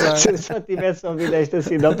dançar. Se eu só tivesse ouvido esta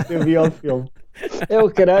sinopse, eu vi ao filme. É o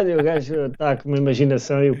caralho, o gajo está com uma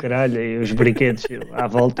imaginação e o caralho, e os brinquedos à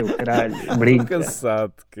volta, o caralho, Estou brinca.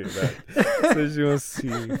 cansado, caralho. Sejam assim,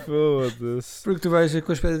 foda-se. Porque tu vais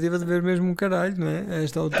com a expectativa de ver mesmo um caralho, não é? A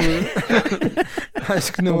esta altura.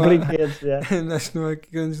 Acho que não Com há. brinquedos, já. Acho que não há aqui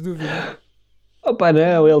grandes dúvidas. Opa,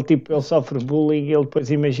 não, ele sofre bullying, ele depois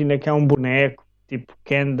imagina que é um boneco, tipo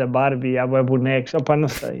Ken da Barbie, há bué bonecos, opa, não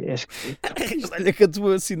sei, é esquisito. Olha que a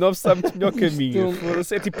tua sinopse está muito melhor que a minha. Isto-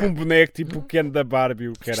 Foda-se, é tipo um boneco, tipo o Ken da Barbie,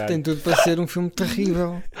 o Isto caralho. tem tudo para ser um filme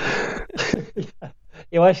terrível.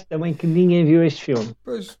 Eu acho também que ninguém viu este filme.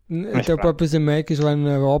 Pois, Mas até o pronto. próprio Zemeckis lá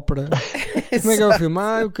na ópera. Como é que é o filme?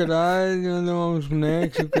 Ai, o caralho, andam lá uns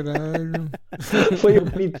bonecos, o caralho. Foi o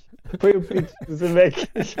pitch do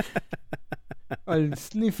Zemeckis. Olha,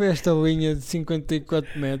 se nem foi esta linha de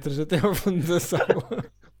 54 metros até ao fundo da sala.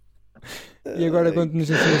 E agora conto-nos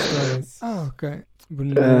a sua história. Ah, ok.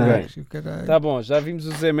 Bonecos, o caralho. Tá bom, já vimos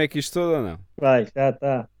o Zemeckis todo ou não? Vai, já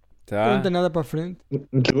está. Tá. Não tem nada para a frente.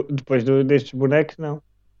 Depois destes bonecos, não.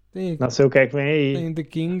 Tem, Não sei o que é que vem aí. tem The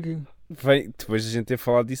King. Depois de a gente ter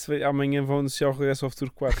falado disso, amanhã vão anunciar o Regresso ao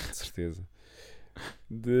Futuro 4, de certeza.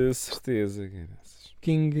 De certeza. Caraças.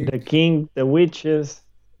 King, The King, The Witches.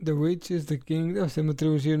 The Witches, The King. Deve ser uma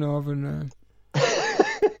trilogia nova, não é?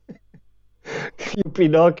 E o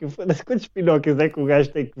Pinóquio. Foda-se, quantos Pinóquios é que o gajo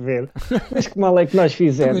tem que ver? Mas que mal é que nós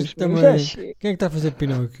fizemos? Mas também- Já chega. Quem é que está a fazer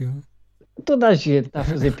Pinóquio? Toda a gente está a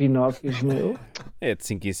fazer Pinóquios, meu. É, de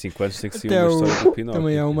 5 em 5 anos tem que ser Até uma o- história do Pinóquio.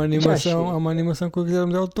 Também há uma Já animação, chega. há uma animação com o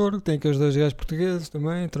Guilherme Del Toro, que tem aqueles dois gajos portugueses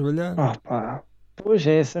também a trabalhar. Oh, pá. Pois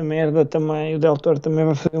é, essa merda também. O Del Toro também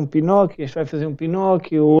vai fazer um Pinóquio. Este vai fazer um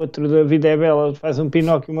Pinóquio. O outro da Vida é Bela faz um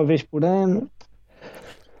Pinóquio uma vez por ano.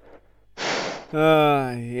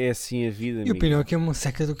 Ai, é assim a vida, E o amigo. Pinóquio é uma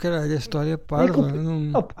seca do caralho, a história é parva.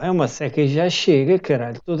 Não... Oh, pá, é uma seca e já chega,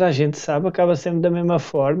 caralho. Toda a gente sabe, acaba sempre da mesma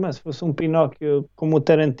forma. Se fosse um Pinóquio como o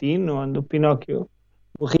Tarantino, onde o Pinóquio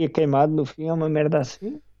morria queimado no fim, é uma merda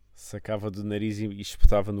assim. Sacava do nariz e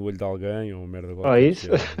espetava no olho de alguém, ou uma merda Oh, qualquer. isso?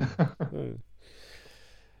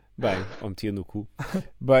 Bem, ou metia no cu.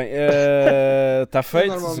 Bem, está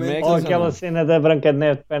feito, Normalmente- Zemeckis, Ou ou aquela não? cena da Branca de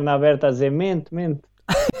Neve de perna aberta a dizer mente, mente.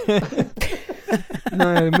 Não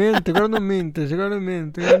é, mente, agora não mintas, agora não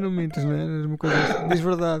mintas, não é? Uma coisa assim. Diz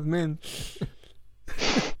verdade, mente.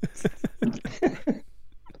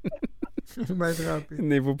 Mais rápido.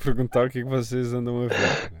 Nem vou perguntar o que é que vocês andam a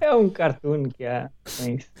ver. É um cartoon que há.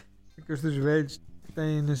 É isso. Aqueles dos velhos que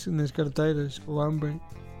têm nas carteiras, que lambem.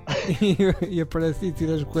 E aparece e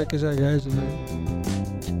tira as cuecas à gaja, não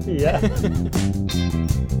é? Yeah.